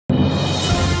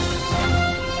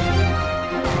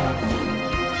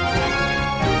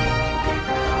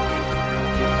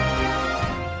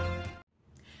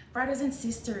Brothers and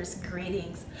sisters,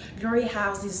 greetings. Glory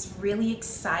House is really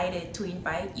excited to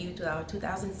invite you to our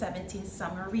 2017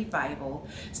 Summer Revival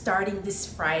starting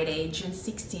this Friday, June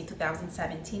 16,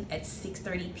 2017 at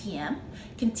 6:30 p.m.,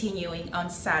 continuing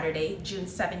on Saturday, June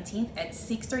 17th at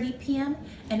 6:30 p.m.,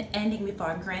 and ending with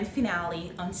our grand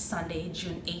finale on Sunday,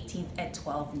 June 18th at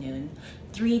 12 noon.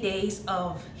 3 days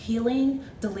of healing,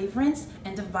 deliverance,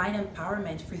 and divine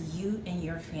empowerment for you and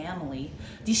your family.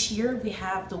 This year we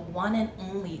have the one and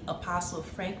only Apostle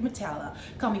Frank Matella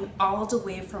coming all the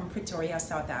way from Pretoria,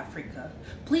 South Africa.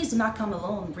 Please do not come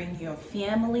alone. Bring your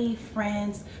family,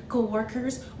 friends,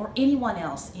 co-workers, or anyone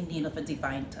else in need of a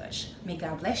divine touch. May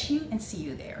God bless you and see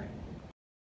you there.